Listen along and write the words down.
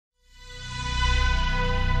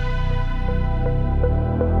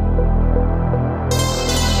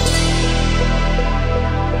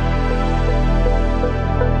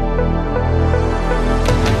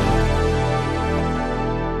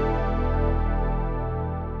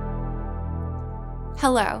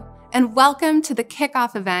Hello, and welcome to the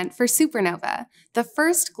kickoff event for Supernova, the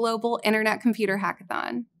first global Internet Computer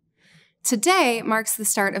Hackathon. Today marks the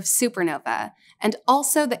start of Supernova, and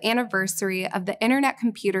also the anniversary of the Internet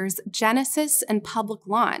Computer's genesis and public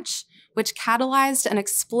launch, which catalyzed an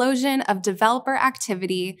explosion of developer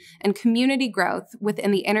activity and community growth within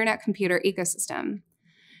the Internet Computer ecosystem.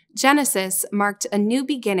 Genesis marked a new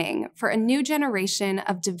beginning for a new generation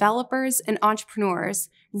of developers and entrepreneurs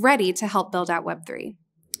ready to help build out Web3.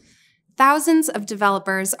 Thousands of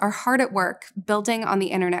developers are hard at work building on the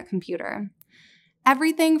Internet Computer.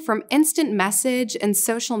 Everything from instant message and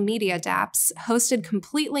social media dApps hosted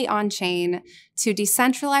completely on-chain to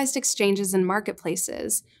decentralized exchanges and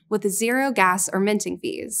marketplaces with zero gas or minting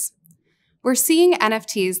fees. We're seeing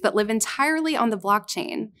NFTs that live entirely on the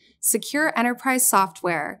blockchain, secure enterprise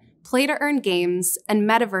software, play-to-earn games, and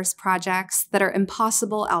metaverse projects that are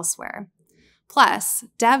impossible elsewhere. Plus,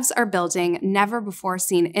 devs are building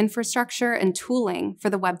never-before-seen infrastructure and tooling for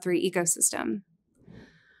the Web3 ecosystem.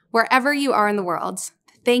 Wherever you are in the world,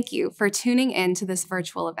 thank you for tuning in to this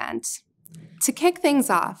virtual event. To kick things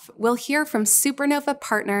off, we'll hear from Supernova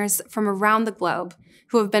partners from around the globe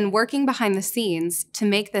who have been working behind the scenes to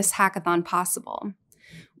make this hackathon possible.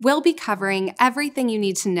 We'll be covering everything you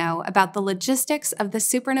need to know about the logistics of the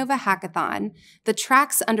Supernova hackathon, the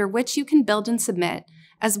tracks under which you can build and submit,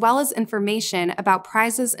 as well as information about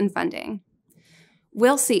prizes and funding.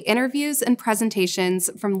 We'll see interviews and presentations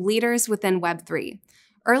from leaders within Web3,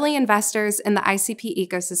 early investors in the ICP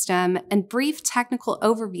ecosystem, and brief technical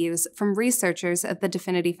overviews from researchers at the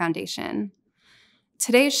DFINITY Foundation.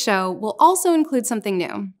 Today's show will also include something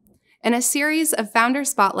new. In a series of founder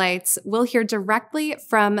spotlights, we'll hear directly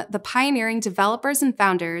from the pioneering developers and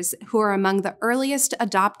founders who are among the earliest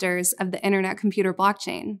adopters of the Internet Computer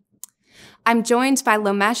blockchain. I'm joined by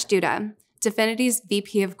Lomesh Duda, DFINITY's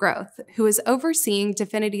VP of Growth, who is overseeing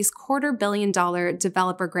DFINITY's $250 million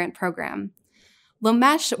developer grant program.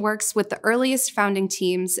 Lomesh works with the earliest founding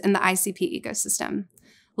teams in the ICP ecosystem.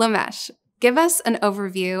 Lomesh, give us an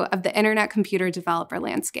overview of the Internet Computer developer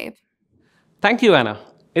landscape. Thank you, Anna.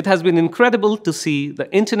 It has been incredible to see the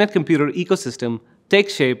Internet Computer ecosystem take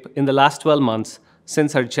shape in the last 12 months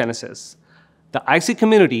since our genesis. The IC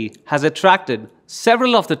community has attracted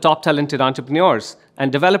several of the top talented entrepreneurs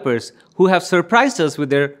and developers who have surprised us with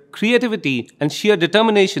their creativity and sheer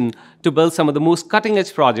determination to build some of the most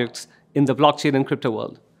cutting-edge projects in the blockchain and crypto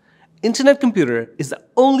world. Internet Computer is the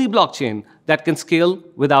only blockchain that can scale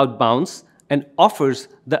without bounds and offers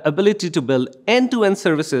the ability to build end-to-end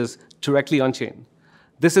services directly on-chain.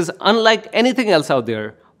 This is unlike anything else out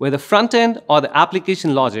there, where the front end or the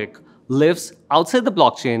application logic lives outside the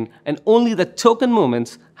blockchain and only the token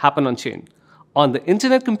movements happen on-chain. On the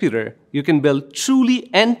Internet Computer, you can build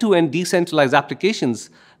truly end-to-end decentralized applications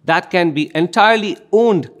that can be entirely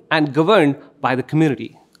owned and governed by the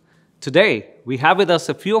community. Today, we have with us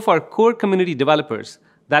a few of our core community developers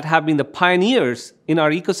that have been the pioneers in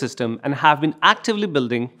our ecosystem and have been actively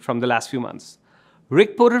building from the last few months.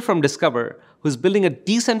 Rick Porter from Discover, who's building a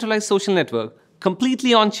decentralized social network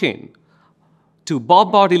completely on-chain, to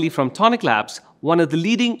Bob Bodily from Tonic Labs, one of the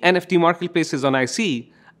leading NFT marketplaces on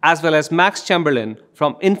IC, as well as Max Chamberlain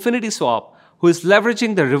from Infinity Swap, who is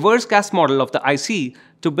leveraging the reverse gas model of the IC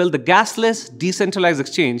to build the gasless decentralized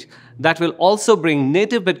exchange that will also bring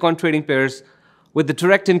native Bitcoin trading pairs with the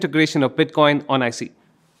direct integration of Bitcoin on IC.